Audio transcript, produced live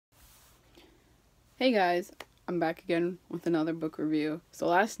Hey guys, I'm back again with another book review. So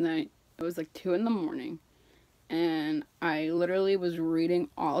last night, it was like 2 in the morning, and I literally was reading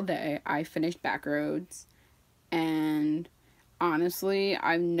all day. I finished Backroads, and honestly,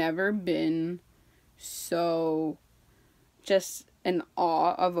 I've never been so just in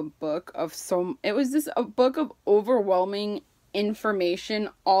awe of a book of it was just a book of overwhelming information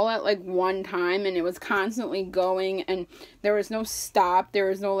all at like one time, and it was constantly going, and there was no stop. There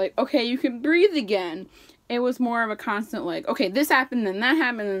was no like, okay, you can breathe again. It was more of a constant like, okay, this happened, then that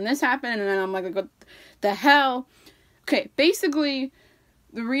happened, and this happened, and then I'm like, what the hell? Okay, basically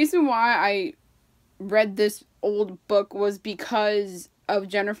the reason why I read this old book was because of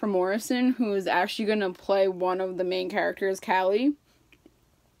Jennifer Morrison, who is actually going to play one of the main characters, Callie.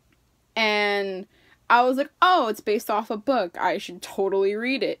 And I was like, oh, it's based off a book. I should totally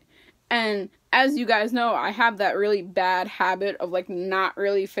read it. And as you guys know, I have that really bad habit of like not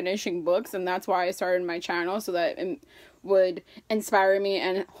really finishing books, and that's why I started my channel, so that it would inspire me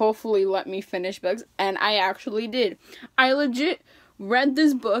and hopefully let me finish books. And I actually did. I legit read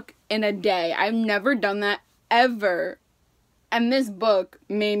this book in a day. I've never done that ever. And this book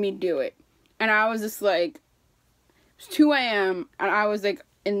made me do it. And I was just like, it's 2 a.m. and I was like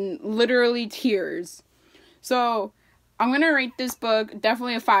in literally tears. So I'm going to rate this book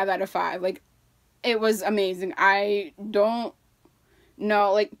definitely a 5 out of 5. Like, it was amazing. I don't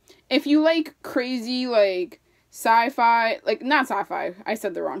know, like, if you like crazy, like, sci-fi, like, not sci-fi, I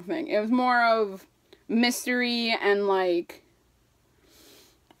said the wrong thing. It was more of mystery and, like,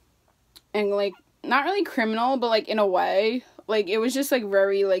 not really criminal, but, like, in a way. Like, it was just, like,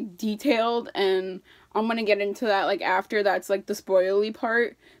 very, like, detailed, and I'm gonna get into that, like, after. That's, like, the spoilery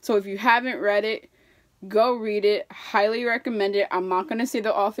part. So if you haven't read it, go read it. Highly recommend it. I'm not gonna say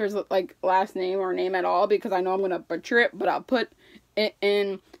the author's, like, last name or name at all, because I know I'm gonna butcher it, but I'll put it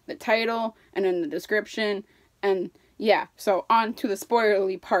in the title and in the description. And, yeah, so on to the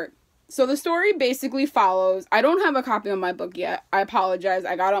spoilery part. So the story basically follows... I don't have a copy of my book yet. I apologize.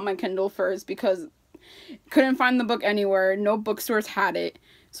 I got it on my Kindle first because couldn't find the book anywhere. No bookstores had it.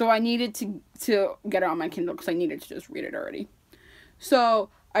 So I needed to get it on my Kindle because I needed to just read it already. So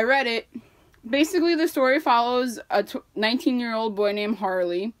I read it. Basically, the story follows a 19-year-old boy named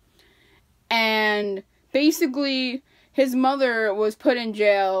Harley. And basically, his mother was put in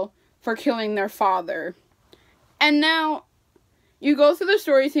jail for killing their father. And now, you go through the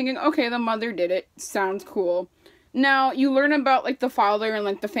story thinking, okay, the mother did it. Sounds cool. Now, you learn about, like, the father and,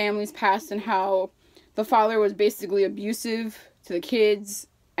 like, the family's past and how the father was basically abusive to the kids,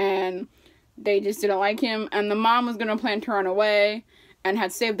 and they just didn't like him, and the mom was going to plan to run away, and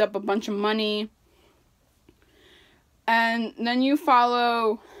had saved up a bunch of money. And then you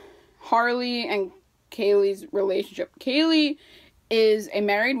follow Harley and Kaylee's relationship. Kaylee is a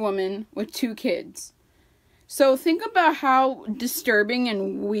married woman with 2 kids. So think about how disturbing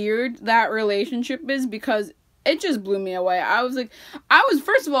and weird that relationship is, because it just blew me away.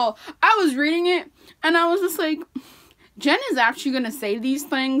 First of all, I was reading it, and I was just like, Jen is actually going to say these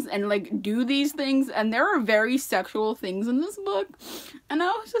things and, like, do these things, and there are very sexual things in this book, and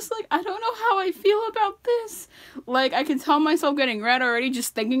I was just like, I don't know how I feel about this. Like, I can tell myself getting red already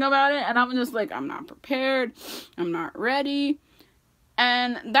just thinking about it, and I'm just like, I'm not prepared, I'm not ready,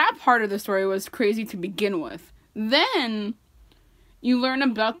 and that part of the story was crazy to begin with. Then you learn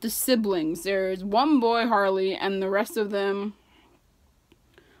about the siblings. There's one boy, Harley, and the rest of them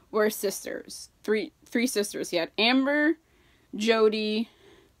were sisters. Three sisters. He had Amber, Jody,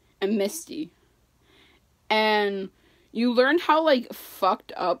 and Misty. And you learn how, like,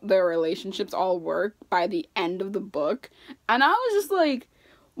 fucked up their relationships all work by the end of the book. And I was just like,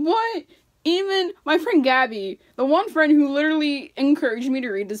 what? Even my friend Gabby, the one friend who literally encouraged me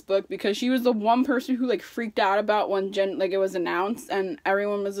to read this book, because she was the one person who, like, freaked out about when it was announced, and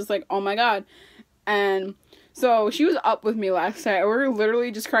everyone was just like, oh my god. And so she was up with me last night. We were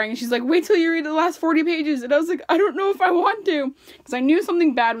literally just crying, and she's like, wait till you read the last 40 pages. And I was like, I don't know if I want to, because I knew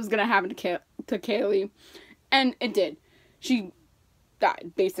something bad was gonna happen to Kaylee, and it did. She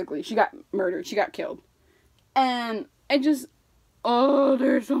died, basically. She got murdered. She got killed. And it just... oh,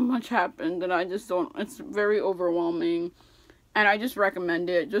 there's so much happened, and I just don't, it's very overwhelming, and I just recommend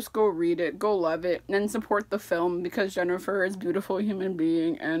it. Just go read it, go love it, and support the film, because Jennifer is a beautiful human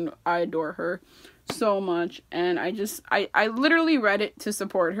being, and I adore her so much, and I literally read it to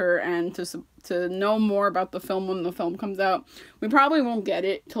support her, and to know more about the film when the film comes out. We probably won't get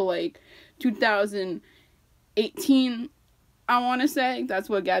it till, like, 2018, I want to say. That's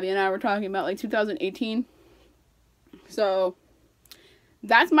what Gabby and I were talking about, like, 2018. So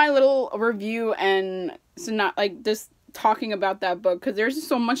that's my little review, and so not like this talking about that book, because there's just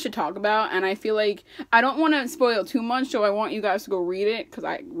so much to talk about, and I feel like I don't want to spoil too much, so I want you guys to go read it, because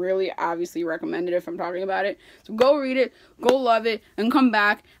I really obviously recommend it if I'm talking about it. So go read it, go love it, and come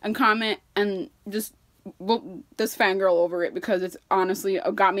back and comment and just fangirl over it, because it's honestly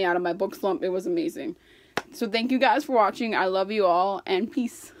got me out of my book slump. It was amazing. So thank you guys for watching. I love you all, and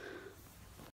peace.